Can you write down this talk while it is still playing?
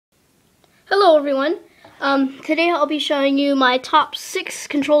Hello everyone. Today I'll be showing you my top 6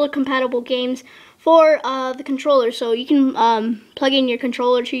 controller compatible games for the controller, so you can plug in your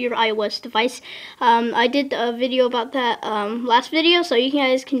controller to your iOS device. I did a video about that last video, so you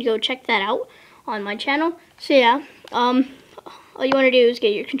guys can go check that out on my channel. So yeah, all you want to do is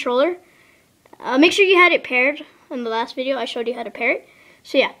get your controller. Make sure you had it paired. In the last video I showed you how to pair it.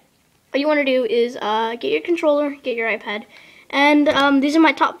 So yeah, all you want to do is get your controller, get your iPad. And these are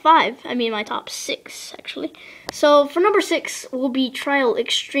my top 5. I mean my top 6 actually. So for number 6 will be Trial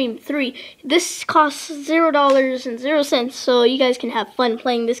Extreme 3. This costs $0.00, so you guys can have fun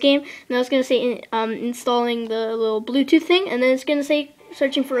playing this game. Now it's gonna say installing the little Bluetooth thing, and then it's gonna say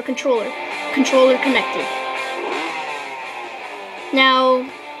searching for a controller. Controller connected. Now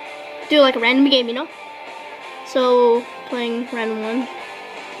do like a random game, you know. So playing random one.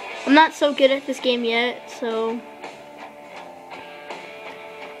 I'm not so good at this game yet, so.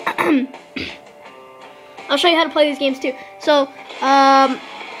 I'll show you how to play these games too. So,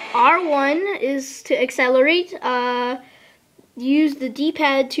 R1 is to accelerate. Use the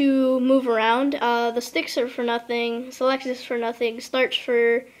D-pad to move around. The sticks are for nothing. Select is for nothing. Start's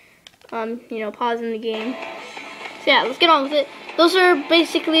for, pausing the game. So yeah, let's get on with it. Those are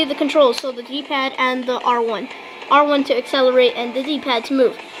basically the controls. So the D-pad and the R1. R1 to accelerate and the D-pad to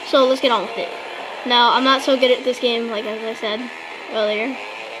move. So let's get on with it. Now, I'm not so good at this game, like as I said earlier.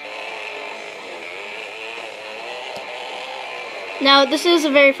 Now, this is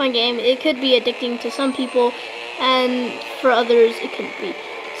a very fun game. It could be addicting to some people, and for others, it couldn't be.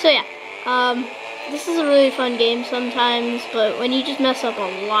 So yeah, this is a really fun game sometimes, but when you just mess up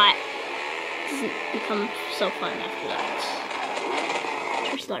a lot, it doesn't become so fun after that.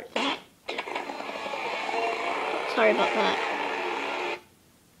 Restart that. Sorry about that.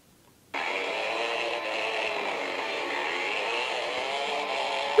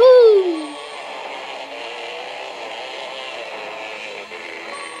 Woo!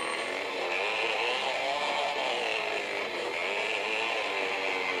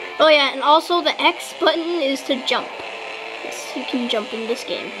 Oh yeah, and also the X button is to jump. Yes, you can jump in this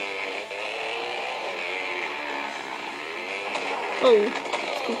game. Oh,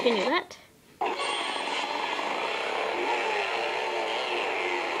 let's continue that.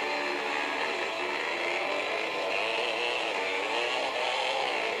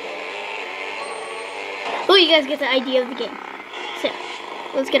 Oh, you guys get the idea of the game. So yeah,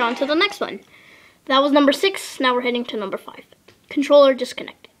 let's get on to the next one. That was number 6, now we're heading to number 5. Controller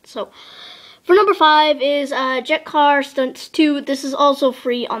disconnected. So, for number 5 is Jet Car Stunts 2. This is also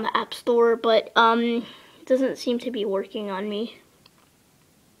free on the App Store, but it doesn't seem to be working on me.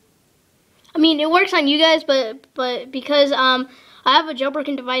 I mean, it works on you guys, but because I have a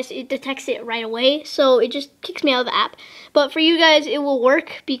jailbroken device, it detects it right away, so it just kicks me out of the app. But for you guys, it will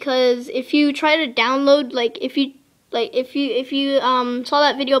work, because if you try to download, if you saw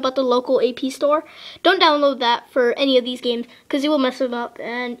that video about the local AP store, don't download that for any of these games, because it will mess them up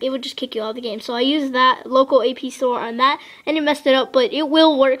and it would just kick you out of the game. So I used that local AP store on that, and it messed it up, but it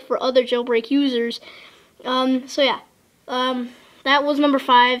will work for other jailbreak users. So yeah, that was number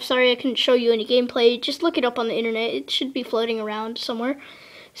 5. Sorry I couldn't show you any gameplay. Just look it up on the internet. It should be floating around somewhere.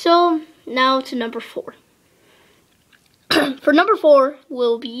 So now to number 4. For number 4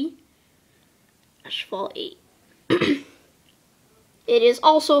 will be Asphalt 8. It is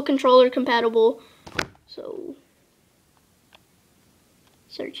also controller compatible, so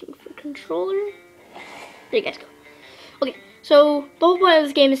searching for controller. There you guys go. Okay, so the whole point of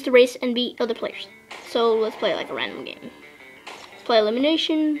this game is to race and beat other players. So let's play like a random game. Let's play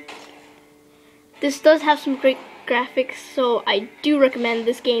elimination. This does have some great graphics, so I do recommend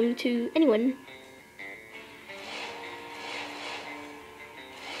this game to anyone.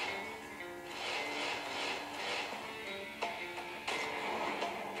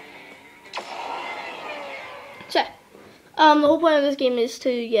 So, the whole point of this game is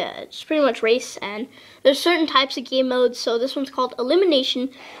to, just pretty much race, and there's certain types of game modes, so this one's called Elimination.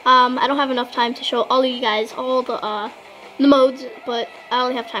 I don't have enough time to show all of you guys all the modes, but I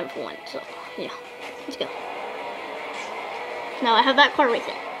only have time for one, so, yeah, let's go. Now, I have that car right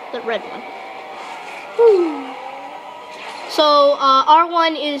there, the red one. Woo. So,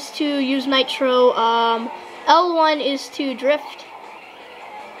 R1 is to use nitro, L1 is to drift,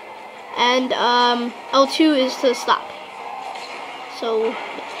 and L2 is to stop. So,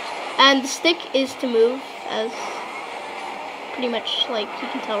 and the stick is to move, as pretty much like you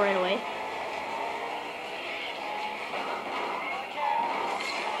can tell right away.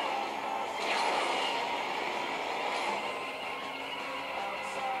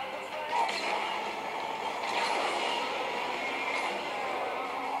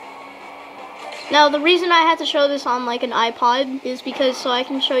 Now the reason I had to show this on like an iPod is because so I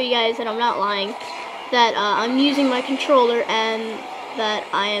can show you guys that I'm not lying, that I'm using my controller and that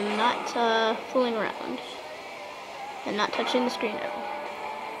I am not fooling around and not touching the screen at all.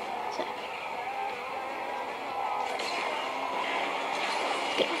 So.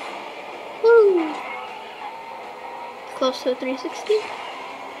 Okay. Woo! Close to 360.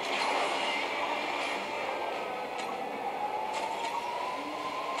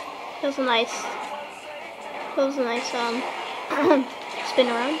 That was a nice spin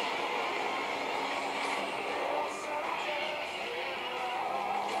around.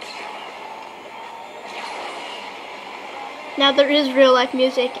 Now there is real life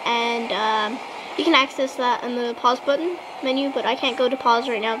music, and you can access that in the pause button menu, but I can't go to pause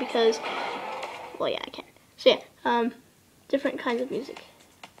right now because, well, yeah, I can. So yeah, different kinds of music.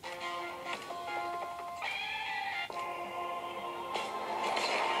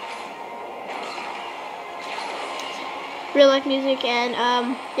 Real life music, and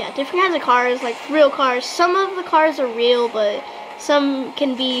yeah, different kinds of cars, like real cars. Some of the cars are real, but some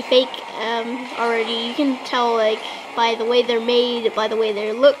can be fake already. You can tell like by the way they're made, by the way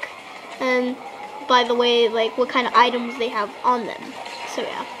they look, and by the way like what kind of items they have on them. So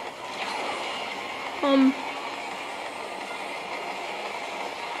yeah.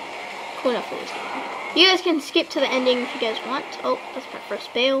 Cool enough for this game. You guys can skip to the ending if you guys want. Oh, that's my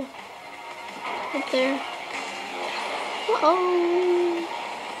first bail. Up there. Uh-oh.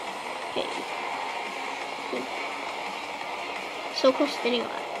 Okay. So close to getting on.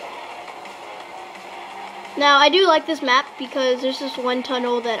 Now, I do like this map because there's this one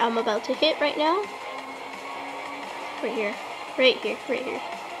tunnel that I'm about to hit right now. Right here. Right here. Right here.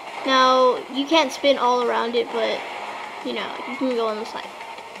 Now, you can't spin all around it, but, you know, you can go on the side.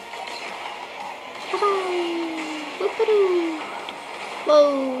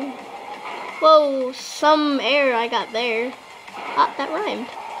 Whoa. Whoa, some air I got there. Ah, that rhymed.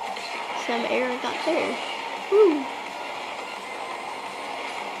 Some air I got there. Woo.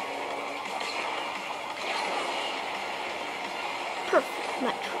 Perfect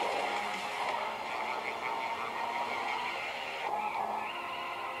nitro.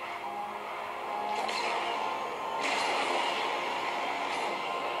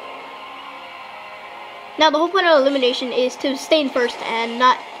 Now the whole point of elimination is to stay in first and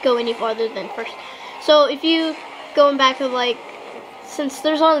not go any farther than first. So if you going back to like, since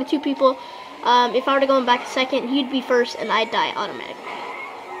there's only 2 people, if I were to go back a second, he'd be first and I'd die automatically.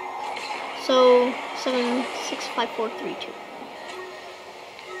 So 7, 6, 5, 4, 3, 2.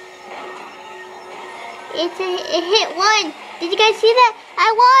 It hit 1. Did you guys see that?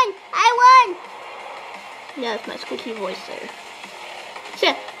 I won! Yeah, that's my squeaky voice there. So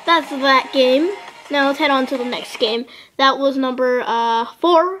yeah, that's that game. Now let's head on to the next game. That was number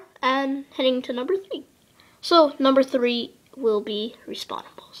 4 and heading to number 3. So number 3 will be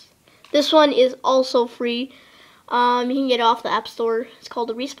Respawnables. This one is also free. You can get it off the App Store. It's called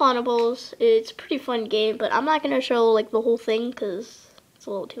the Respawnables. It's a pretty fun game, but I'm not gonna show like the whole thing because it's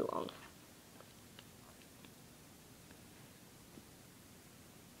a little too long.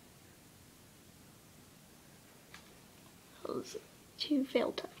 Those 2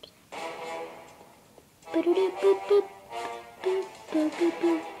 failed targets.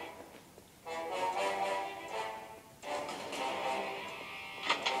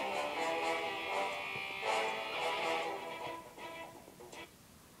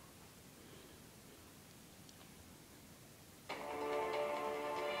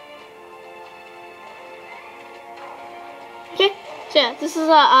 Okay, so yeah, this is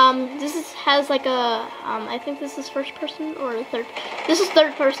has like a I think this is first person or third. This is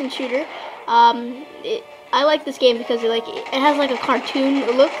third person shooter. I like this game because it has like a cartoon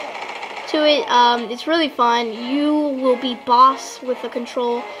look to it. It's really fun. You will be boss with the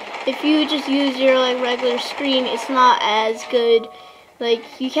control. If you just use your like regular screen, it's not as good. Like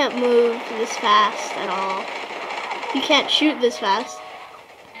you can't move this fast at all. You can't shoot this fast.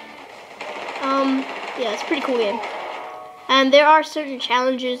 Yeah, it's a pretty cool game. And there are certain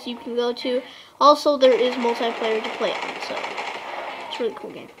challenges you can go to. Also, there is multiplayer to play on, so it's a really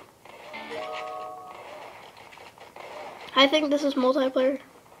cool game. I think this is multiplayer.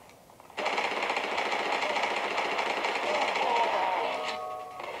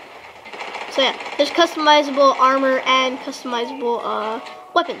 So yeah, there's customizable armor and customizable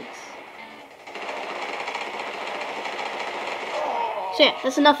weapons. So yeah,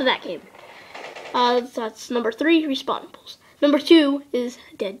 that's enough of that game. That's number 3, Respawnables. Number 2 is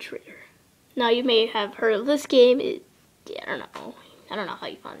Dead Trigger. Now you may have heard of this game. Yeah, I don't know how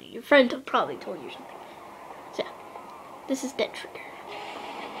you found it. Your friend probably told you something. So yeah, this is Dead Trigger.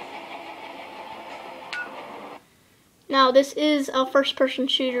 Now this is a first-person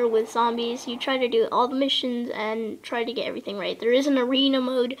shooter with zombies. You try to do all the missions and try to get everything right. There is an arena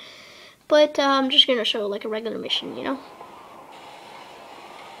mode, but I'm just gonna show like a regular mission, you know.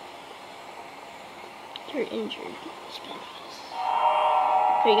 You're injured.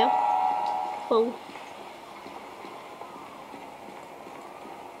 There you go. Whoa.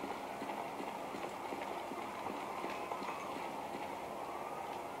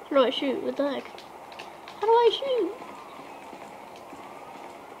 How do I shoot? What the heck? How do I shoot?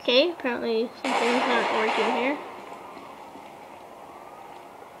 Okay, apparently some things aren't working here.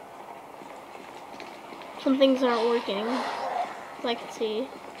 Some things aren't working. As I can see.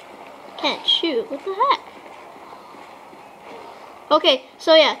 Can't shoot. What the heck? Okay,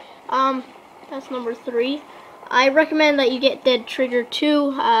 so yeah, that's number 3. I recommend that you get Dead Trigger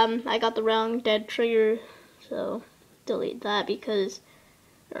 2. I got the wrong Dead Trigger, so delete that because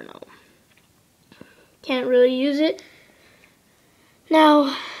I don't know. Can't really use it.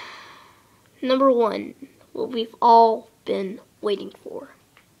 Now, number 1, what we've all been waiting for.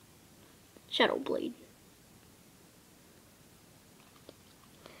 Shadow Blade.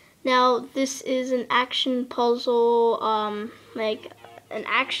 Now, this is an action puzzle, like an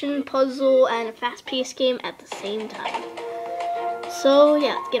action puzzle and a fast-paced game at the same time. So,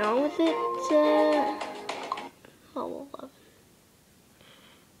 yeah, let's get on with it. Level 11.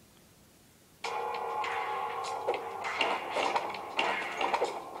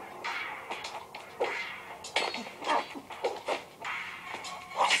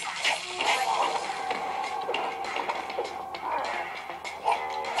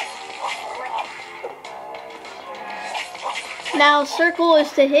 Now, circle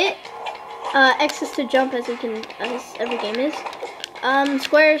is to hit, X is to jump, as every game is.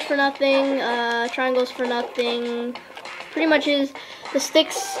 Squares for nothing, triangles for nothing. Pretty much is the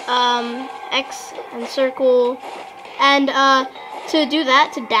sticks, X and circle. And to do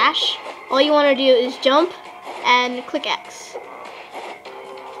that, to dash, all you want to do is jump and click X.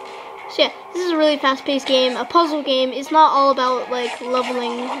 So yeah, this is a really fast-paced game, a puzzle game. It's not all about like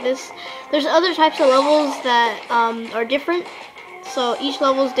leveling this. There's other types of levels that are different. So each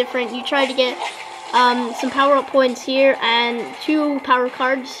level is different. You try to get some power-up points here and 2 power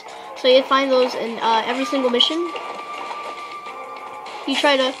cards. So you find those in every single mission. You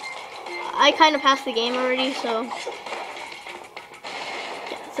try to. I kind of passed the game already, so yeah,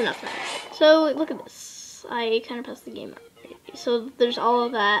 that's enough now. So look at this. I kind of passed the game already. So there's all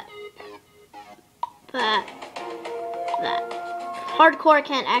of that. That. Hardcore I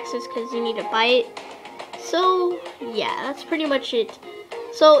can't access because you need to buy it. So yeah, that's pretty much it.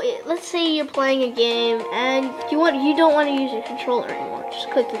 So let's say you're playing a game and you don't want to use your controller anymore. Just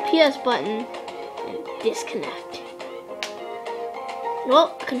click the PS button and disconnect.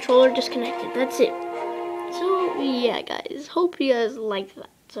 Well, controller disconnected. That's it. So yeah, guys, hope you guys liked that.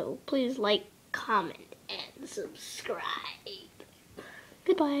 So please like, comment, and subscribe.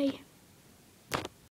 Goodbye.